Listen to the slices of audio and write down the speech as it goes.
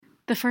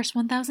The first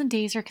 1,000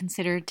 days are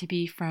considered to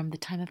be from the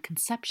time of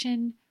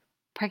conception,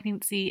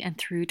 pregnancy, and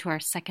through to our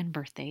second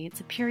birthday. It's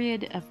a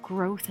period of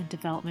growth and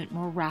development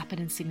more rapid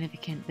and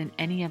significant than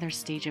any other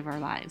stage of our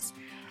lives.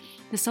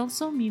 This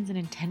also means an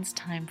intense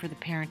time for the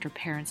parent or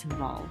parents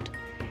involved.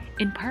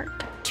 In part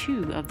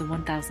 2 of the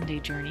 1,000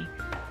 Day Journey,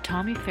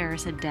 Tommy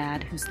Ferris, a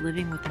dad who's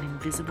living with an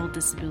invisible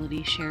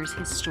disability, shares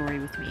his story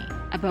with me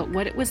about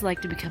what it was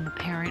like to become a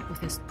parent with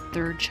his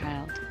third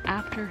child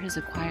after his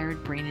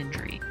acquired brain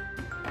injury.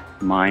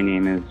 My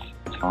name is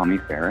Tommy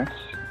Ferris.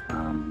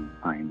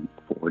 I'm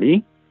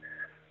 40.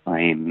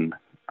 I'm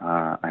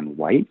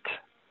white.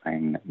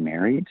 I'm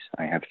married.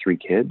 I have 3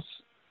 kids.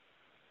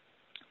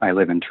 I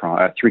live in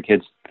Toronto. 3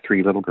 kids,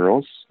 3 little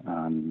girls.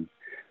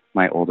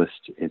 My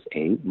oldest is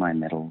 8. My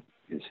middle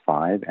is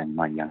 5, and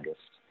my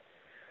youngest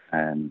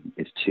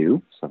is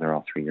 2. So they're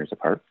all 3 years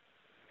apart.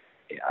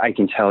 I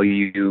can tell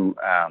you,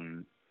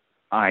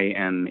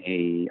 I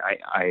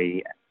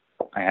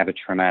have a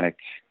traumatic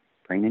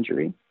brain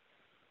injury.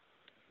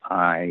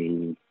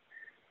 I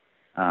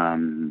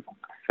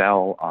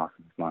fell off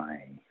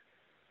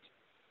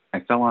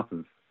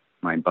of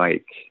my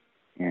bike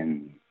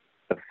in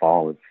the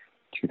fall of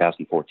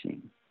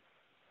 2014,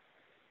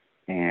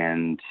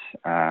 and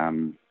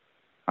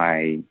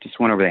I just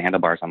went over the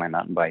handlebars on my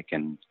mountain bike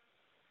and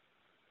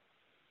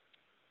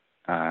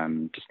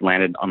just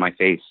landed on my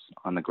face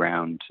on the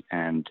ground,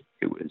 and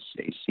it was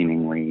a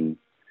seemingly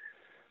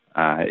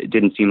it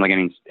didn't seem like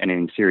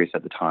anything serious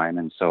at the time,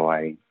 and so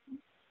I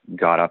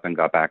got up and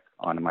got back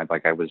onto my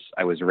bike. I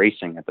was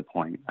racing at the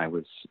point. I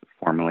was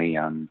formerly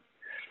I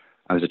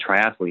was a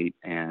triathlete,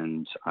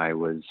 and I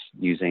was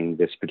using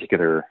this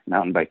particular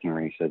mountain biking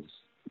race as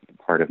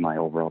part of my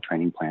overall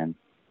training plan.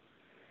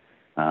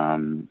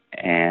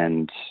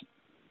 And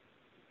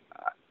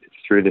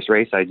through this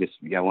race, I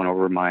went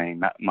over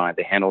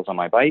the handles on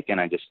my bike, and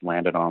I just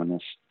landed on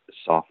this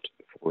soft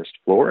forest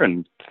floor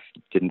and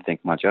didn't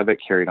think much of it.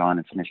 Carried on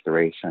and finished the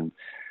race. And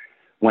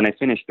when I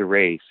finished the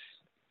race,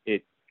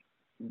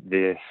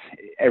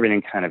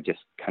 everything kind of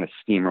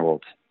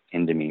steamrolled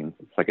into me.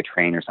 It's like a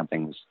train or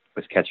something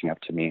was catching up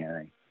to me, and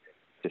I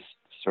just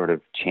sort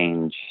of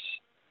changed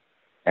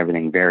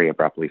everything very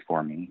abruptly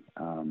for me.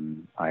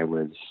 I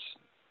was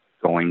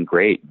going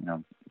great.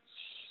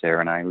 Sarah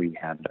and I, we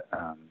had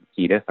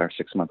Edith, our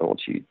 6-month-old.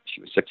 She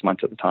was 6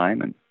 months at the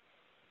time, and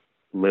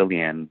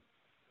Lillian,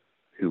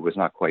 who was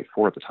not quite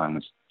 4 at the time,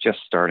 was just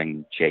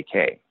starting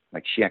JK.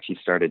 Like, she actually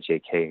started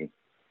JK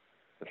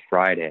the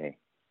Friday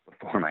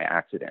before my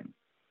accident.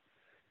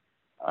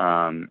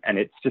 And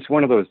it's just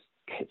one of those,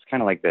 it's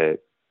kind of like the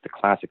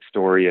classic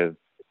story of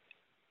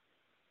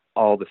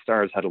all the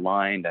stars had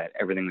aligned, that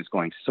everything was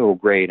going so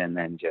great, and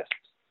then it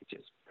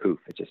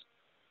just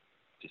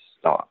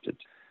stopped.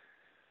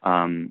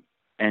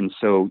 And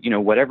so,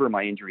 whatever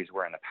my injuries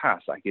were in the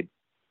past, I could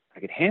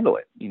handle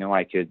it.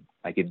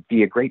 I could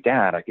be a great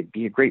dad. I could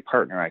be a great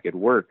partner. I could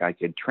work. I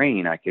could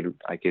train. I could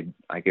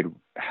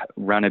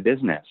run a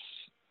business.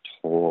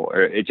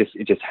 Or it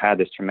just had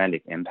this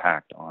tremendous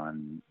impact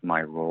on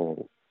my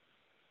role,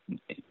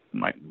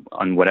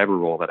 on whatever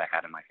role that I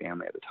had in my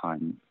family at the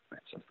time, as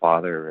a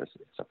father, as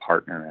a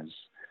partner,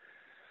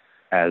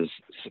 as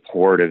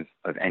support of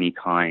any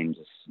kind,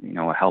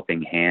 a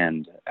helping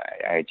hand.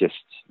 I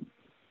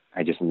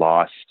just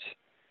lost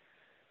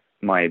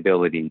my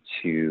ability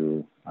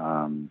to.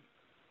 I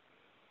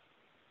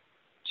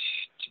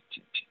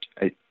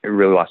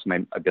really lost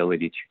my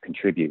ability to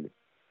contribute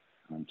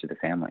to the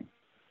family.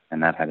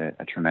 And that had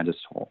a tremendous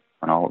toll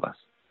on all of us.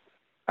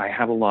 I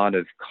have a lot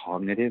of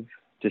cognitive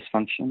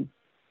dysfunction.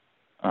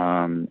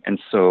 And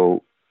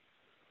so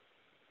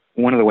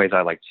one of the ways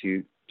I like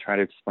to try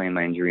to explain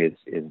my injury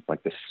is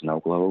like the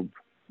snow globe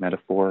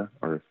metaphor.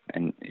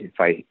 And if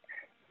I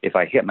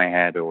hit my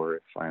head, or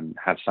if I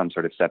have some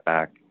sort of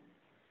setback,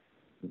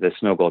 the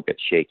snow globe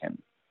gets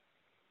shaken,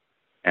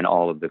 and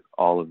all of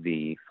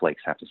the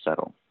flakes have to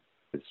settle.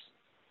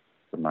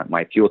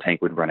 My fuel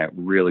tank would run out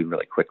really,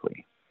 really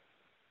quickly.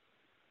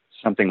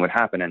 Something would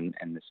happen, and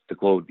the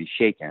globe would be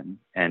shaken.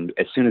 And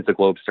as soon as the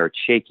globe starts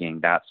shaking,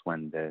 that's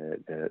when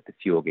the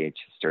fuel gauge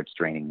starts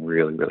draining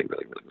really, really,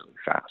 really, really, really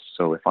fast.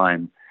 So if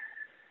I'm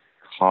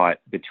caught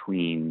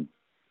between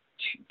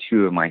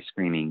two of my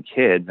screaming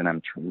kids, and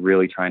I'm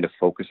really trying to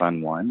focus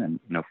on one, and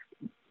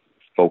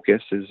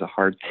focus is a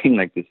hard thing,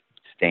 like this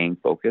staying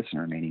focused and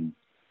remaining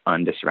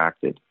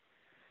undistracted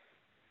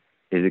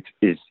is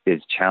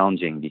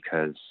challenging,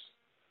 because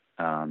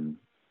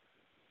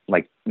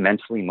like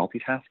mentally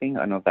multitasking, I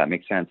don't know if that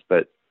makes sense,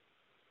 but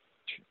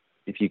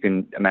if you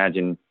can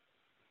imagine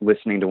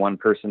listening to one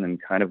person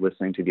and kind of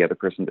listening to the other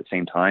person at the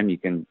same time,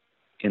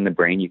 in the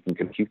brain, you can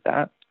compute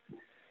that.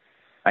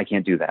 I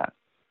can't do that.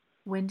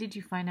 When did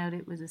you find out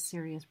it was a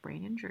serious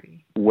brain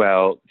injury?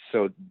 Well,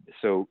 so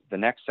the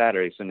next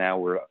Saturday, so now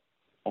we're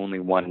only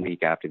 1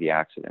 week after the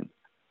accident,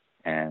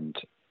 and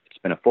it's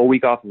been a full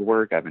week off of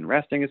work. I've been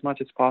resting as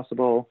much as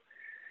possible.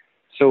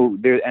 So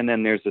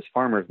then there's this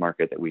farmer's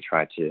market that we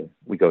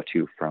go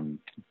to from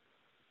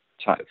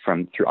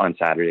from through on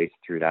Saturdays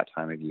through that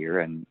time of year,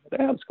 and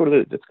let's go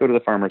to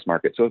the farmers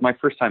market. So it was my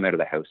first time out of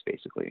the house,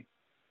 basically,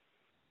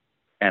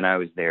 and I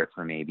was there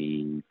for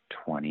maybe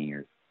 20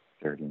 or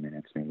 30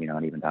 minutes, maybe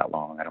not even that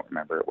long. I don't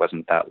remember. It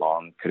wasn't that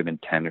long. Could have been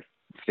 10 or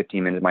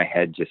 15 minutes. My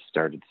head just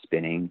started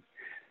spinning,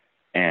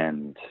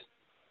 and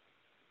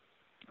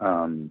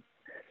I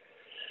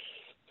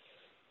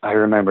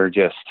remember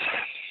just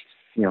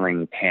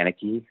feeling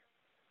panicky,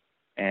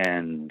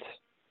 and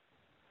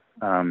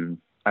I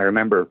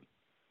remember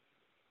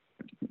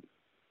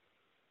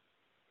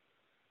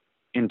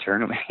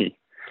internally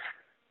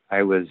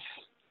I was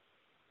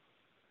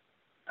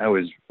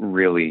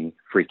really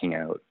freaking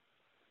out.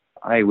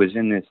 I was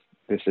in this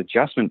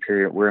adjustment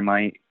period where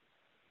my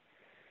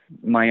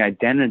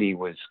identity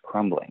was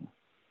crumbling.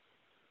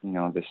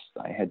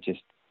 I had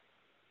just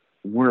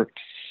worked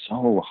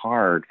so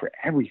hard for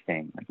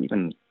everything, like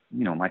even,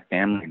 my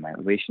family, my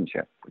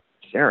relationship with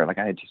Sarah. Like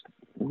I had just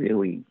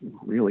really,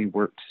 really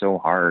worked so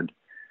hard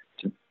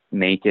to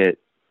make it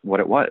what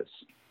it was.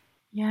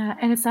 Yeah,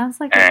 and it sounds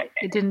like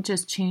it didn't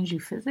just change you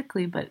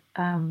physically, but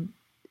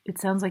it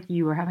sounds like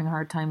you were having a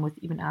hard time with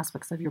even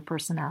aspects of your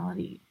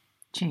personality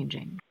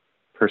changing.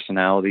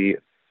 Personality,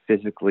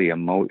 physically,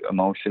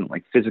 emotion.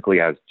 Like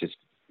physically, I was just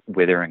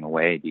withering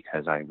away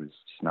because I was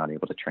just not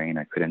able to train.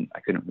 I couldn't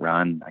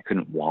run. I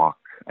couldn't walk.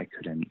 I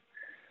couldn't,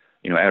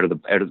 out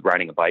of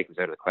riding a bike was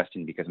out of the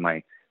question because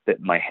my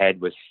head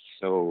was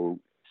so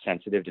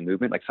sensitive to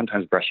movement. Like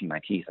sometimes brushing my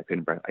teeth,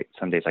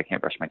 some days I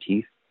can't brush my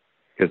teeth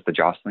because the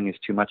jostling is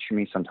too much for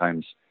me.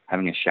 Sometimes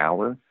having a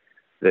shower,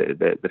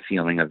 the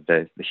feeling of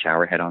the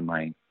shower head on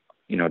my,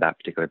 that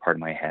particular part of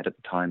my head at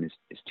the time is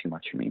too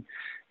much for me.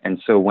 And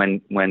so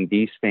when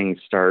these things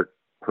start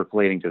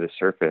percolating to the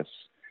surface,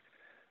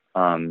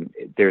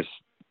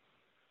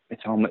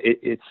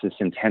 it's this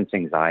intense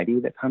anxiety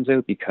that comes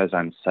out because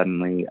I'm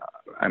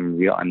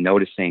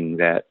noticing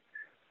that,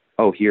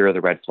 oh, here are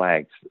the red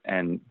flags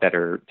and that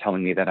are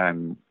telling me that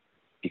I'm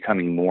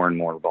becoming more and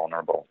more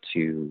vulnerable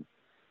to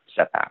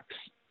setbacks.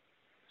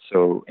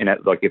 So,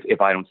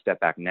 if I don't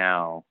step back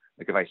now,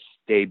 like if I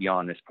stay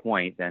beyond this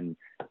point, then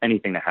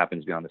anything that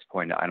happens beyond this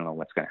point, I don't know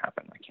what's going to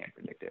happen. I can't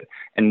predict it.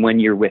 And when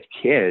you're with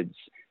kids,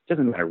 it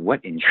doesn't matter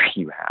what injury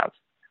you have.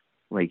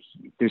 Like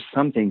there's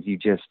some things you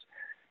just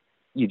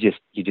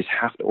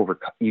have to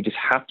overcome. You just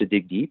have to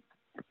dig deep.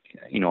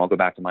 I'll go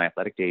back to my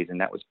athletic days, and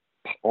that was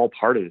all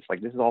part of this.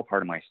 Like this is all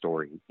part of my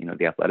story.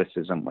 The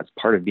athleticism was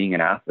part of being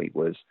an athlete,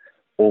 was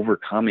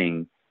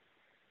overcoming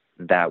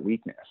that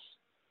weakness.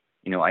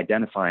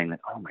 Identifying that,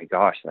 oh my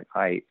gosh, like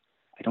I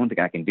don't think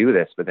I can do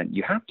this, but then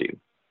you have to.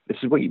 This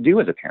is what you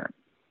do as a parent.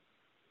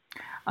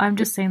 I'm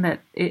just saying that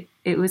it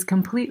was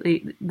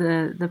completely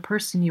the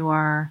person you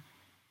are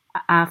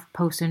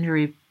post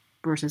injury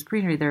versus pre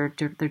injury.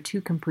 They're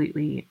two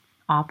completely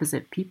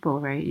opposite people,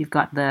 right? You've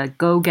got the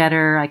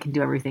go-getter, I can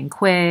do everything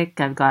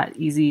quick, I've got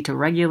easy to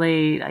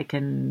regulate,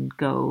 I'm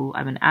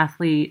an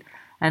athlete,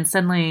 and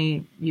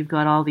suddenly you've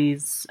got all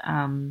these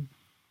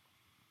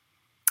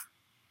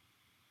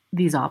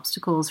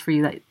obstacles for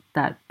you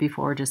that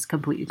before just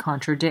completely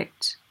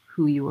contradict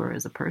who you were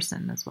as a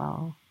person as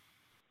well.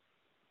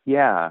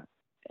 Yeah.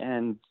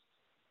 And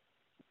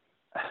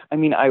I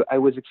mean, I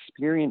was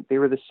experienced, they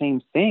were the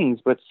same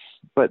things, but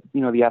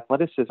the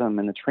athleticism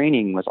and the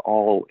training it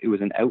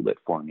was an outlet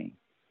for me.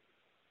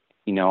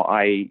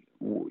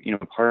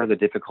 Part of the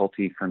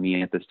difficulty for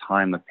me at this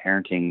time of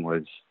parenting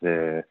was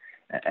the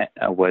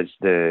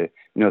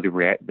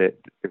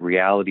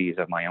realities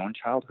of my own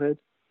childhood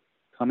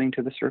coming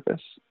to the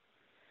surface.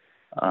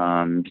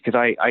 Because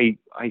I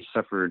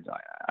suffered,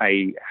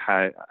 I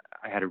had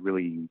a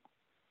really,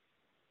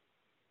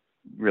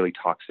 really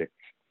toxic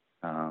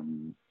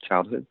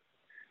childhood,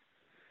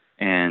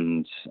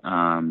 and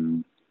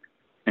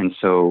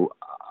so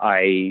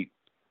I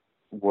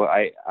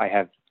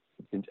have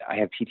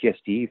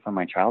PTSD from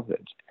my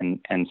childhood,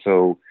 and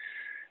so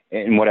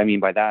what I mean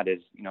by that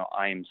is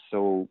I am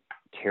so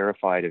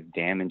terrified of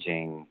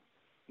damaging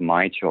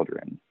my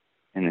children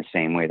in the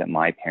same way that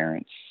my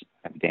parents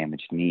have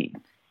damaged me.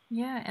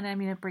 Yeah, and I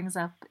mean it brings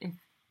up if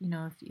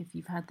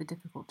you've had the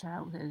difficult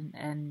childhood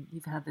and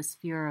you've had this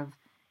fear of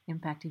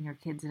impacting your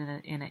kids in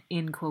a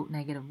quote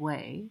negative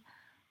way,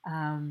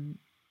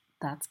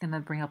 that's going to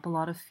bring up a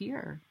lot of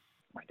fear.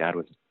 My dad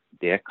was a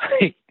dick.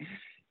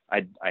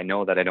 I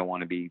know that I don't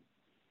want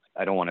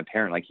to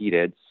parent like he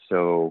did,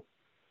 so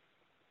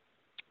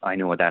I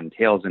know what that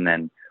entails. And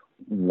then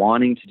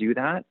wanting to do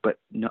that, but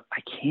no, I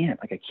can't.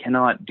 Like I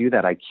cannot do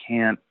that. I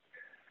can't.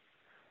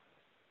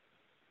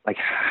 Like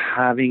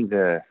having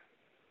the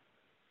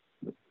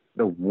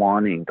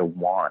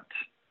want,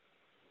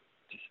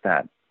 just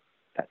that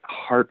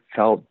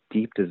heartfelt,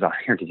 deep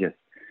desire to just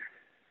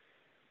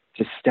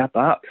step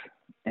up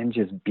and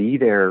just be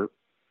there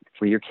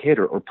for your kid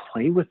or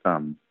play with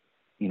them,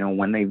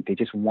 when they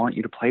just want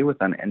you to play with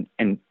them.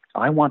 And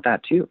I want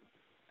that too.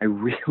 I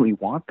really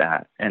want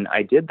that. And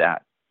I did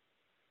that.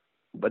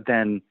 But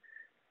then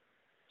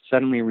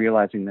suddenly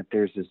realizing that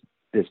there's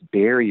this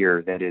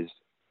barrier that is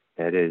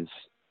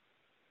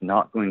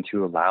not going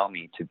to allow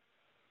me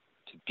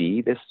to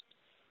be this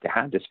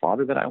dad, this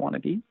father that I want to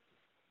be.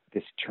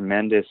 This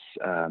tremendous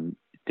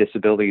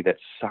disability that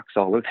sucks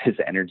all of his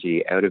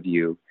energy out of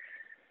you.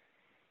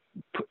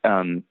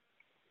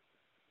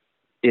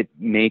 It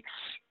makes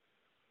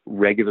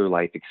regular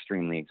life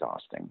extremely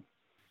exhausting.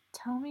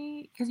 Tell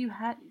me, because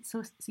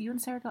so you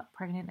and Sarah got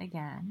pregnant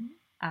again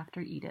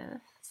after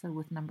Edith, so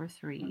with number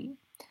 3,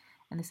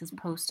 and this is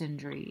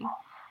post-injury.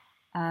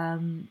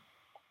 Who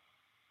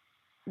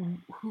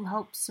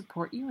helped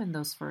support you in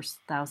those first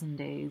 1,000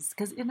 days?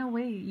 Because in a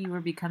way, you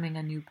were becoming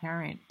a new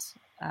parent,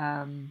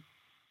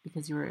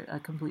 because you were a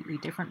completely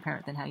different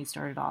parent than how you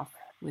started off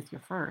with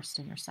your first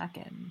and your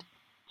second.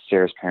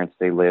 Sarah's parents,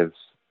 they live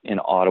in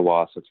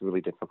Ottawa, so it's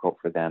really difficult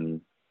for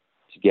them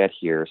to get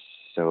here.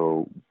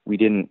 So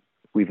we've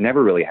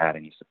never really had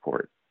any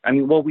support. I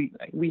mean, well, we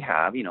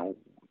have,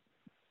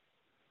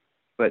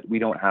 but we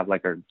don't have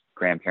like our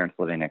grandparents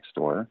living next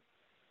door.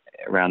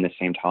 Around the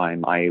same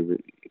time, I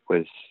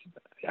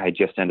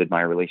just ended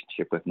my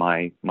relationship with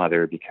my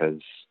mother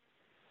because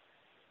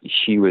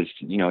she was,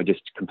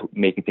 just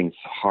making things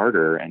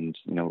harder, and,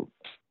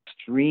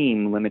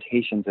 extreme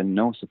limitations and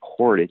no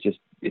support. It just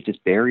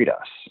buried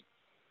us.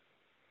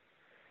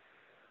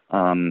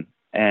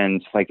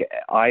 And like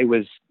I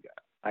would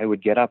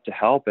get up to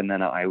help, and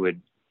then I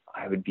would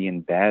be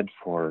in bed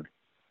for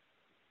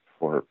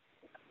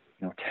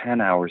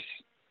 10 hours,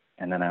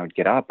 and then I would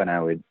get up and I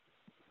would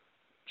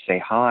say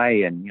hi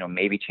and,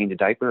 maybe change a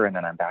diaper, and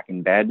then I'm back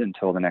in bed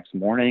until the next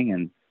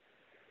morning,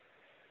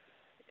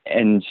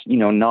 and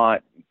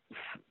not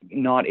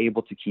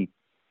able to keep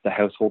the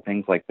household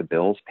things like the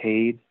bills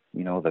paid,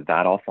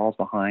 that all falls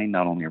behind.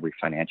 Not only are we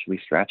financially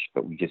stretched,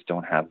 but we just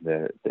don't have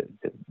the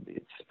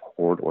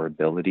support or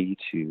ability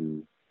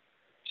to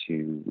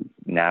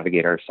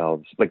navigate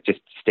ourselves, like just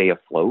stay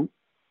afloat.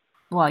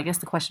 Well, I guess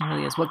the question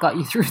really is, what got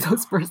you through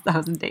those first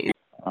 1,000 days?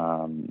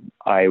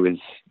 I was,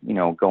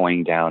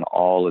 going down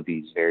all of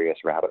these various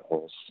rabbit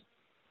holes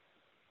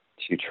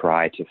to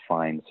try to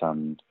find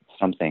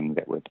something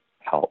that would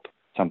help,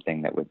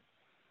 something that would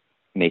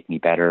make me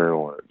better,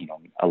 or,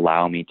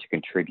 allow me to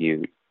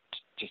contribute.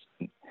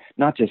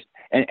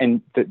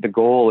 And the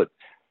goal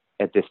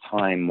at this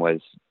time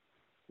was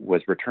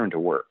return to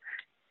work,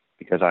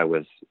 because I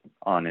was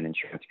on an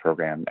insurance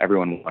program.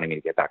 Everyone wanted me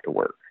to get back to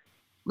work.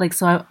 Like,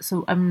 so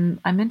I'm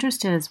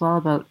interested as well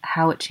about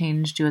how it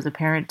changed you as a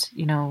parent,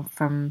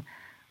 from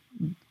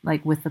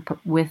like with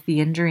the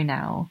injury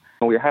now.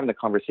 We were having the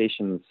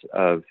conversations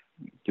of,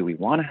 do we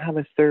want to have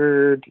a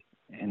third?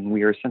 And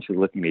we were essentially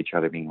looking at each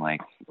other being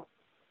like,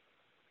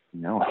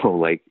 no,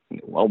 like,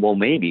 well,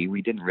 maybe.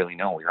 We didn't really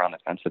know. We were on the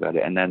fence about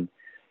it. And then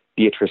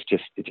Beatrice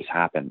just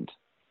happened.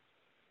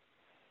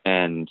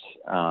 And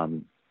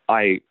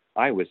I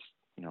was,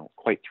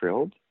 quite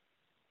thrilled.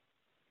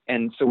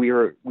 And so we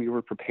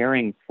were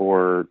preparing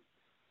for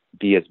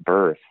Bia's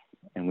birth,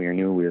 and we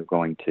knew we were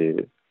going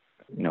to,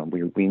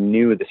 we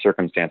knew the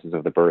circumstances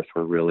of the birth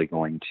were really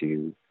going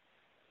to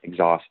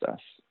exhaust us,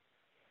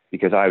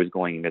 because I was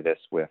going into this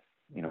with,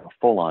 a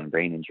full-on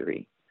brain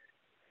injury.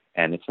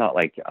 And it's not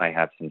like I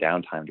have some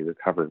downtime to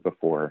recover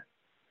before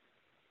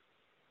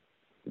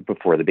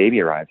the baby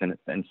arrives.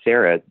 And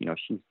Sarah,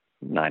 she's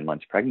 9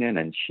 months pregnant,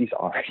 and she's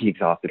already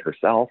exhausted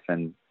herself,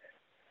 and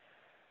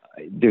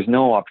there's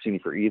no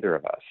opportunity for either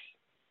of us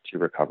to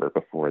recover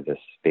before this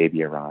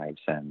baby arrives.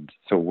 And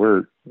so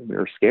we're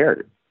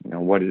scared.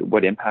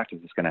 What impact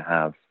is this going to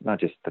have,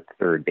 not just the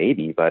third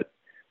baby, but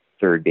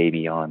third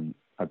baby on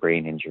a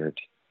brain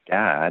injured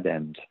dad,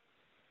 and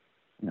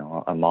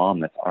a mom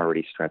that's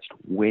already stretched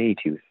way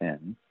too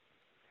thin.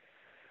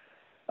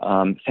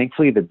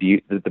 Thankfully,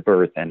 the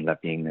birth ended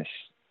up being this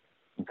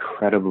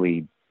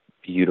incredibly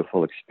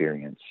beautiful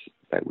experience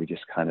that we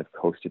just kind of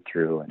coasted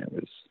through, and it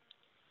was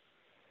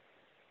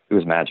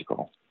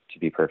magical, to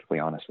be perfectly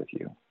honest with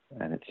you.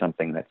 And it's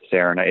something that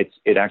Sarah and I,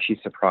 it actually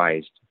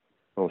surprised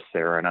both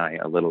Sarah and I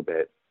a little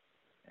bit.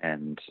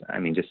 And I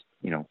mean, just,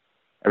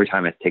 every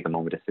time I take a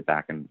moment to sit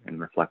back and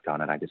reflect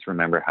on it, I just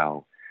remember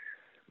how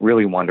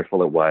really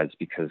wonderful it was,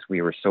 because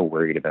we were so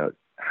worried about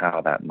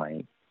how that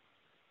might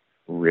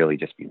really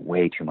just be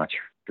way too much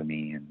for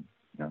me. And,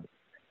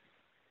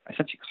 I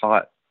essentially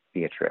caught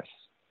Beatrice,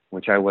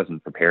 which I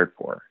wasn't prepared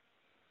for.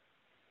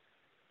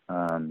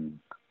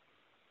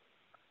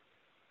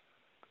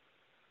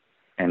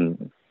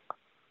 And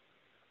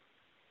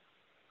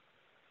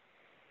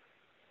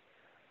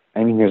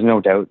I mean, there's no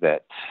doubt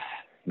that,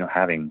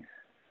 having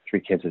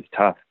 3 kids is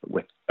tough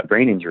with a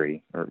brain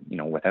injury, or,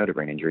 without a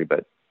brain injury,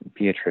 but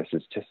Beatrice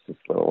is just this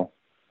little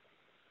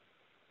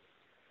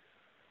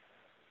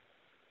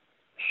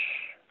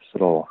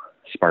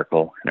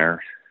sparkle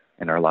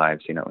in our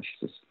lives. She's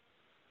this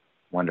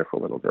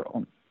wonderful little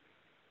girl.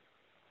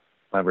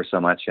 Love her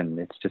so much, and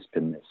it's just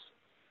been this.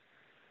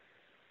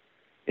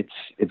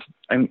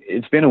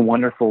 It's been a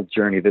wonderful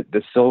journey.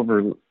 The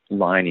silver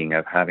lining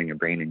of having a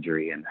brain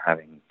injury and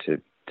having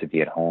to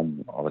be at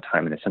home all the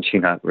time, and essentially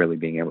not really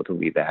being able to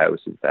leave the house,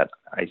 is that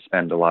I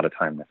spend a lot of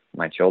time with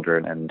my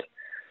children, and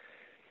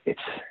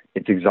it's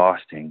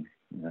exhausting.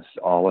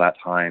 All of that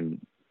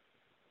time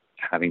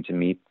having to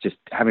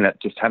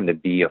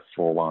be a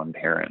full-on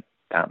parent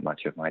that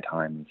much of my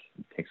time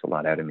takes a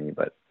lot out of me.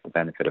 But the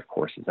benefit, of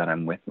course, is that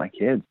I'm with my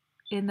kids.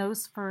 In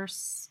those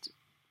first,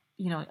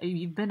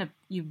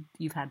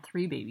 you've had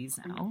 3 babies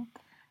now,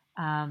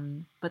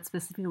 but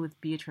specifically with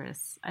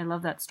Beatrice, I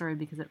love that story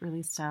because it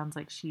really sounds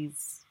like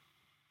she's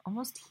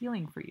almost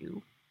healing for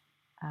you.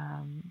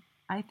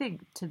 I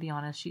think, to be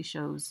honest, she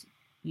shows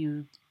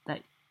you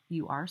that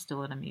you are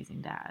still an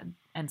amazing dad,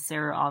 and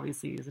Sarah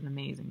obviously is an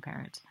amazing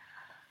parent.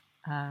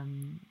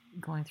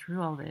 Going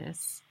through all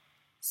this,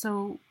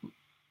 so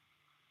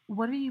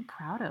what are you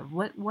proud of?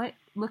 What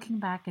looking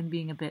back and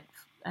being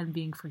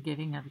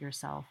forgiving of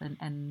yourself,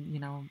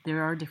 and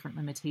there are different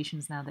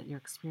limitations now that you're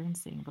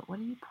experiencing, but what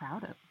are you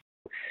proud of?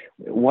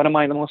 What am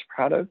I the most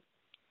proud of?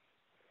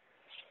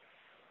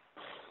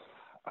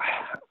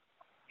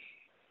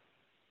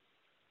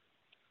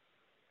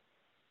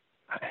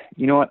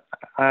 You know what?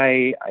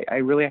 I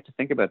really have to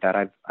think about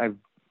that.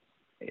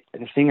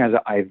 The thing is,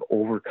 I've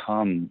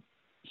overcome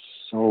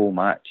so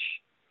much,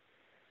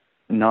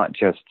 not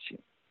just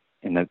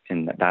in that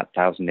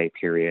 1,000-day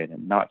period,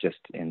 and not just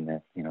in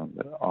the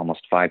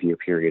almost 5-year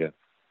period of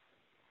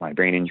my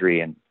brain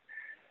injury,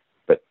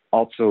 but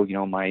also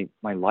my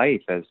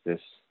life as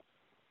this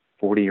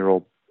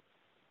 40-year-old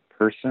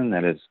person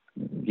that has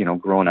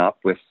grown up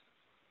with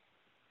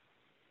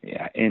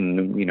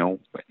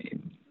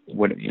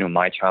what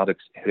my childhood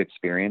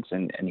experience,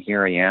 and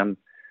here I am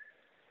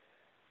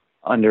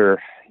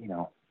under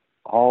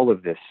all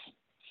of this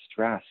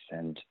stress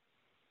and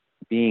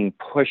being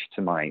pushed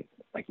to my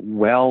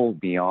well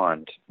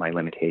beyond my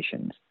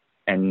limitations,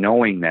 and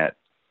knowing that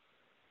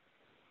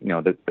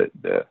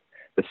the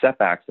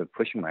setbacks of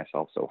pushing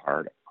myself so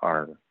hard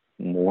are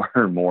more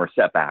and more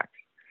setbacks,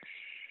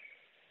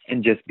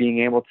 and just being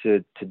able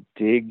to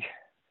dig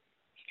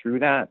through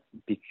that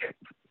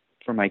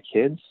for my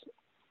kids.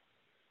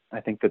 I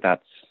think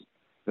that's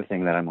the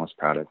thing that I'm most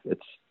proud of.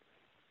 It's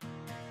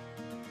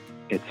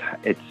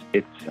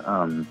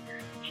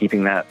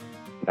keeping that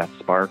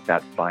spark,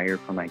 that fire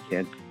for my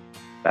kids,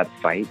 that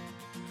fight.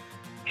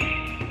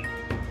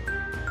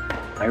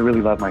 I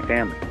really love my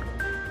family,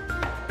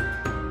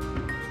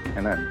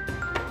 and I'm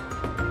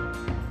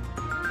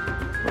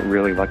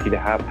really lucky to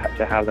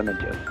have them and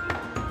just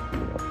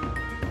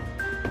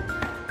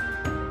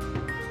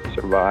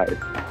survive.